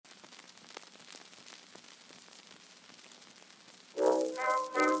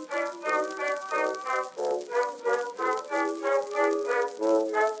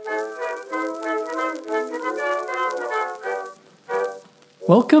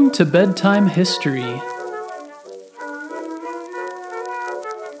Welcome to Bedtime History.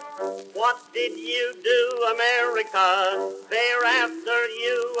 What did you do, America? Thereafter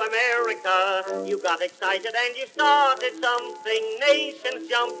you, America. You got excited and you started something, nations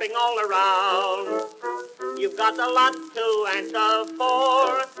jumping all around. You've got a lot to answer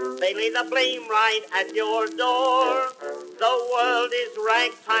for. They lay the blame right at your door. The world is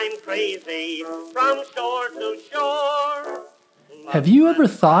ragtime crazy from shore to shore. Have you ever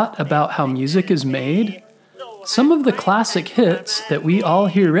thought about how music is made? Some of the classic hits that we all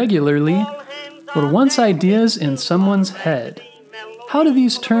hear regularly were once ideas in someone's head. How do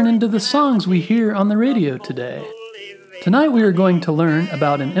these turn into the songs we hear on the radio today? Tonight we are going to learn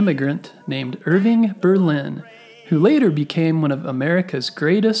about an immigrant named Irving Berlin, who later became one of America's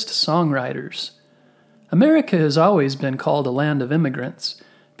greatest songwriters. America has always been called a land of immigrants,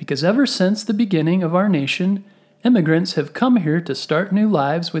 because ever since the beginning of our nation, immigrants have come here to start new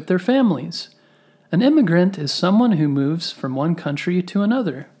lives with their families. An immigrant is someone who moves from one country to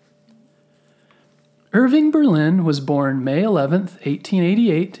another. Irving Berlin was born May 11,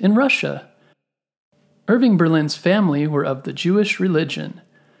 1888, in Russia. Irving Berlin's family were of the Jewish religion.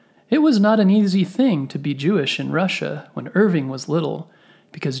 It was not an easy thing to be Jewish in Russia when Irving was little,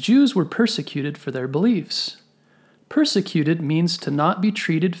 because Jews were persecuted for their beliefs. Persecuted means to not be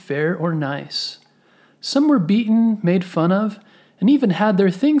treated fair or nice. Some were beaten, made fun of, and even had their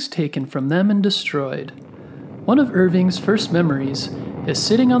things taken from them and destroyed. One of Irving's first memories is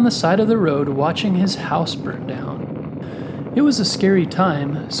sitting on the side of the road watching his house burn down. It was a scary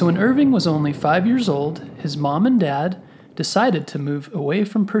time, so when Irving was only 5 years old, his mom and dad decided to move away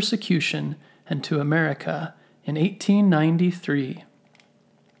from persecution and to America in 1893.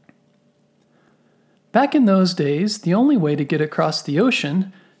 Back in those days, the only way to get across the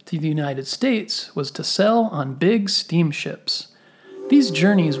ocean to the United States was to sail on big steamships. These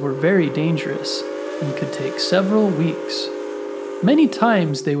journeys were very dangerous and could take several weeks. Many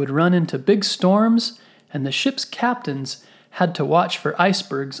times they would run into big storms, and the ship's captains had to watch for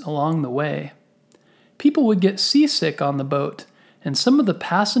icebergs along the way. People would get seasick on the boat, and some of the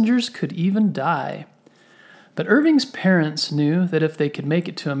passengers could even die. But Irving's parents knew that if they could make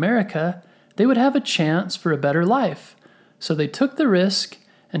it to America, they would have a chance for a better life, so they took the risk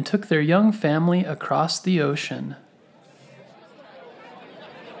and took their young family across the ocean.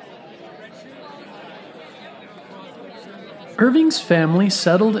 Irving's family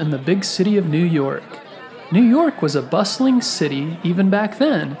settled in the big city of New York. New York was a bustling city even back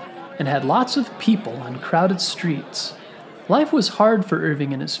then, and had lots of people and crowded streets. Life was hard for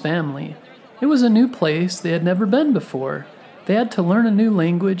Irving and his family. It was a new place they had never been before. They had to learn a new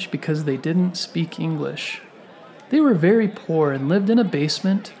language because they didn't speak English. They were very poor and lived in a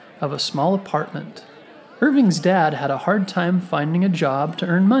basement of a small apartment. Irving's dad had a hard time finding a job to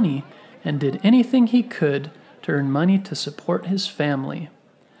earn money and did anything he could to earn money to support his family.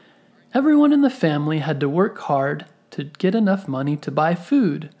 Everyone in the family had to work hard to get enough money to buy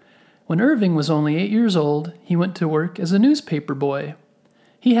food. When Irving was only 8 years old, he went to work as a newspaper boy.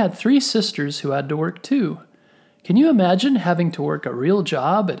 He had 3 sisters who had to work too. Can you imagine having to work a real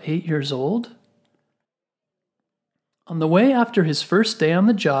job at 8 years old? On the way after his first day on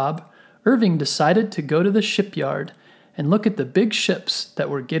the job, Irving decided to go to the shipyard and look at the big ships that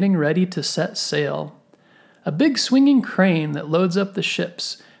were getting ready to set sail. A big swinging crane that loads up the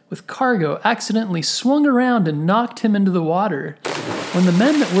ships with cargo accidentally swung around and knocked him into the water. When the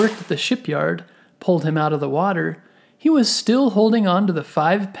men that worked at the shipyard pulled him out of the water, he was still holding on to the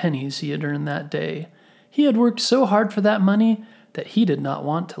 5 pennies he had earned that day. He had worked so hard for that money that he did not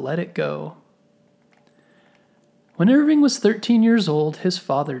want to let it go. When Irving was 13 years old, his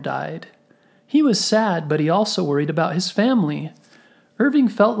father died. He was sad, but he also worried about his family. Irving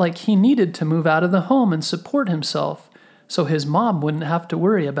felt like he needed to move out of the home and support himself, so his mom wouldn't have to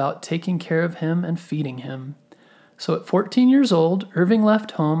worry about taking care of him and feeding him. So at 14 years old, Irving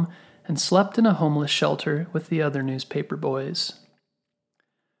left home and slept in a homeless shelter with the other newspaper boys.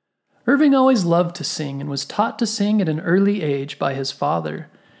 Irving always loved to sing and was taught to sing at an early age by his father.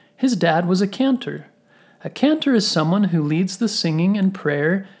 His dad was a cantor. A cantor is someone who leads the singing and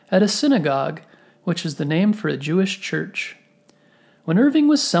prayer at a synagogue, which is the name for a Jewish church. When Irving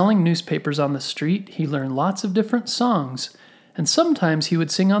was selling newspapers on the street, he learned lots of different songs, and sometimes he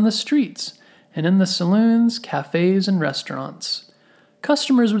would sing on the streets and in the saloons, cafes, and restaurants.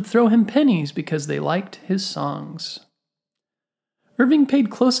 Customers would throw him pennies because they liked his songs. Irving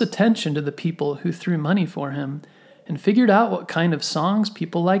paid close attention to the people who threw money for him and figured out what kind of songs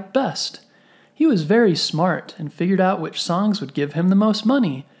people liked best. He was very smart and figured out which songs would give him the most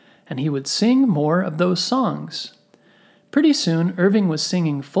money, and he would sing more of those songs. Pretty soon, Irving was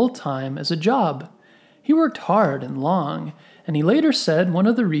singing full-time as a job. He worked hard and long, and he later said one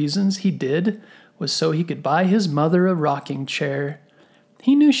of the reasons he did was so he could buy his mother a rocking chair.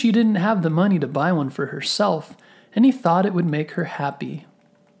 He knew she didn't have the money to buy one for herself, and he thought it would make her happy.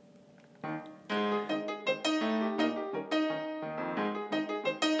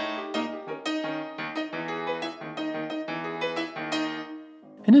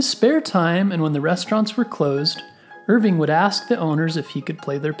 In his spare time and when the restaurants were closed, Irving would ask the owners if he could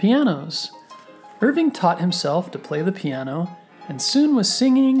play their pianos. Irving taught himself to play the piano and soon was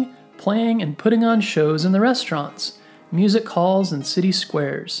singing, playing, and putting on shows in the restaurants, music halls, and city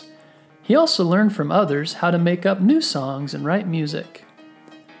squares. He also learned from others how to make up new songs and write music.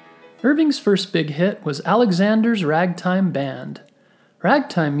 Irving's first big hit was Alexander's Ragtime Band.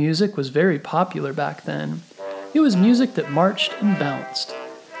 Ragtime music was very popular back then. It was music that marched and bounced.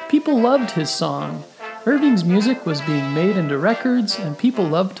 People loved his song. Irving's music was being made into records, and people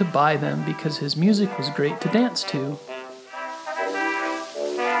loved to buy them because his music was great to dance to.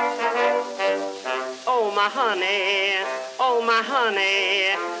 Oh my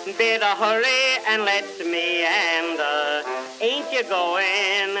honey, better hurry and let me and ain't you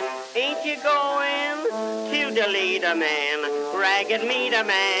going to the leader man, ragged meter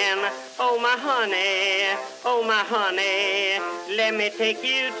man? Oh my honey, let me take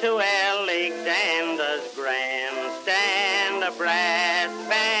you to Alexander's grandstand, a brass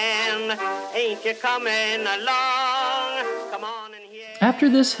band. Ain't you coming along? Come on and hear. After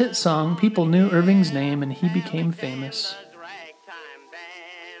this hit song, people knew Irving's name and he became famous.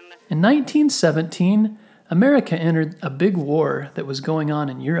 In 1917, America entered a big war that was going on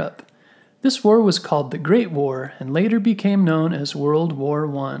in Europe. This war was called the Great War and later became known as World War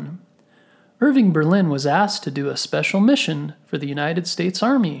I. Irving Berlin was asked to do a special mission for the United States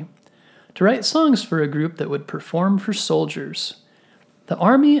Army, to write songs for a group that would perform for soldiers. The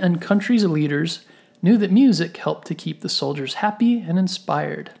Army and country's leaders knew that music helped to keep the soldiers happy and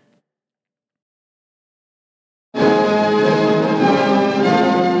inspired.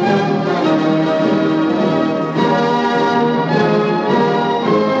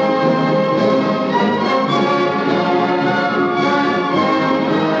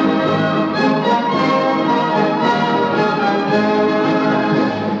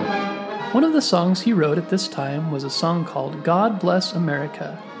 One of the songs he wrote at this time was a song called God Bless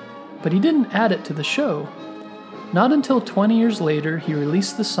America, but he didn't add it to the show. Not until 20 years later he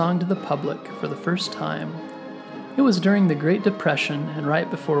released the song to the public for the first time. It was during the Great Depression and right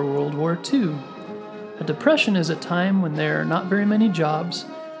before World War II. A depression is a time when there are not very many jobs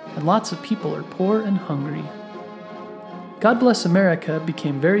and lots of people are poor and hungry. God Bless America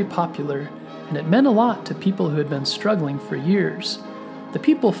became very popular, and it meant a lot to people who had been struggling for years. The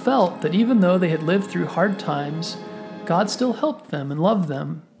people felt that even though they had lived through hard times, God still helped them and loved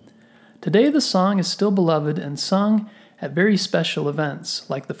them. Today the song is still beloved and sung at very special events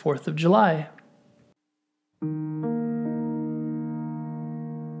like the 4th of July.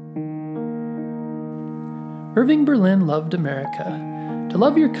 Irving Berlin loved America. To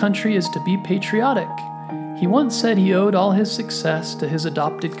love your country is to be patriotic. He once said he owed all his success to his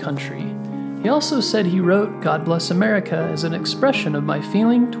adopted country. He also said he wrote God Bless America as an expression of my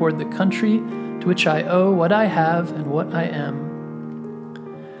feeling toward the country to which I owe what I have and what I am.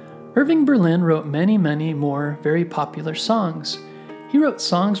 Irving Berlin wrote many, many more very popular songs. He wrote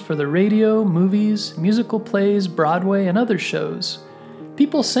songs for the radio, movies, musical plays, Broadway, and other shows.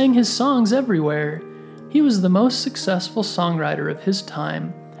 People sang his songs everywhere. He was the most successful songwriter of his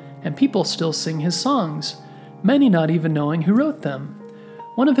time, and people still sing his songs, many not even knowing who wrote them.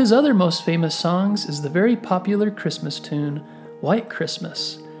 One of his other most famous songs is the very popular Christmas tune, White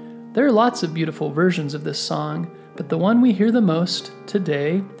Christmas. There are lots of beautiful versions of this song, but the one we hear the most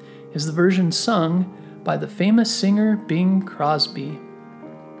today is the version sung by the famous singer Bing Crosby.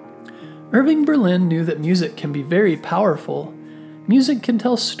 Irving Berlin knew that music can be very powerful. Music can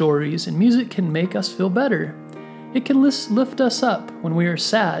tell stories, and music can make us feel better. It can lift us up when we are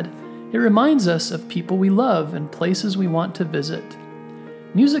sad. It reminds us of people we love and places we want to visit.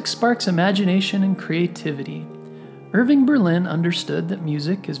 Music sparks imagination and creativity. Irving Berlin understood that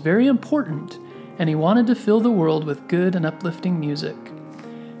music is very important, and he wanted to fill the world with good and uplifting music.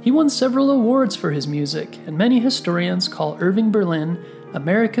 He won several awards for his music, and many historians call Irving Berlin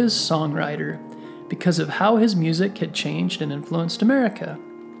America's songwriter because of how his music had changed and influenced America.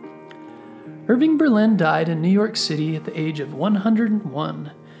 Irving Berlin died in New York City at the age of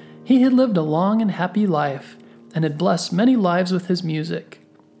 101. He had lived a long and happy life and had blessed many lives with his music.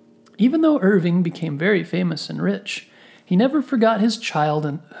 Even though Irving became very famous and rich, he never forgot his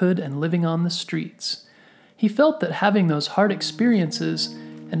childhood and living on the streets. He felt that having those hard experiences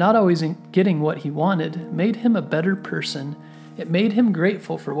and not always getting what he wanted made him a better person. It made him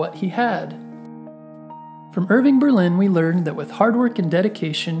grateful for what he had. From Irving Berlin, we learned that with hard work and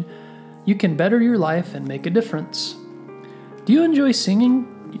dedication, you can better your life and make a difference. Do you enjoy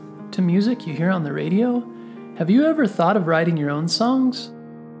singing to music you hear on the radio? Have you ever thought of writing your own songs?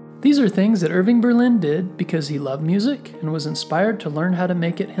 These are things that Irving Berlin did because he loved music and was inspired to learn how to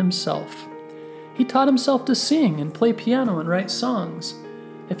make it himself. He taught himself to sing and play piano and write songs.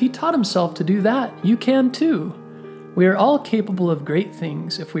 If he taught himself to do that, you can too. We are all capable of great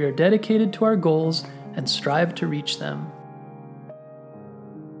things if we are dedicated to our goals and strive to reach them.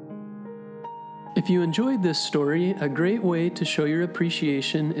 If you enjoyed this story, a great way to show your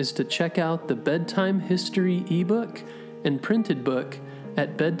appreciation is to check out the Bedtime History ebook and printed book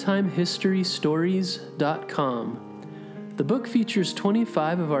at bedtimehistorystories.com. The book features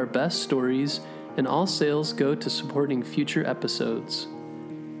 25 of our best stories, and all sales go to supporting future episodes.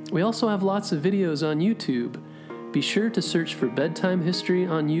 We also have lots of videos on YouTube. Be sure to search for Bedtime History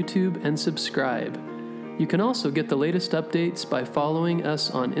on YouTube and subscribe. You can also get the latest updates by following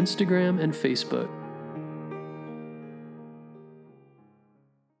us on Instagram and Facebook.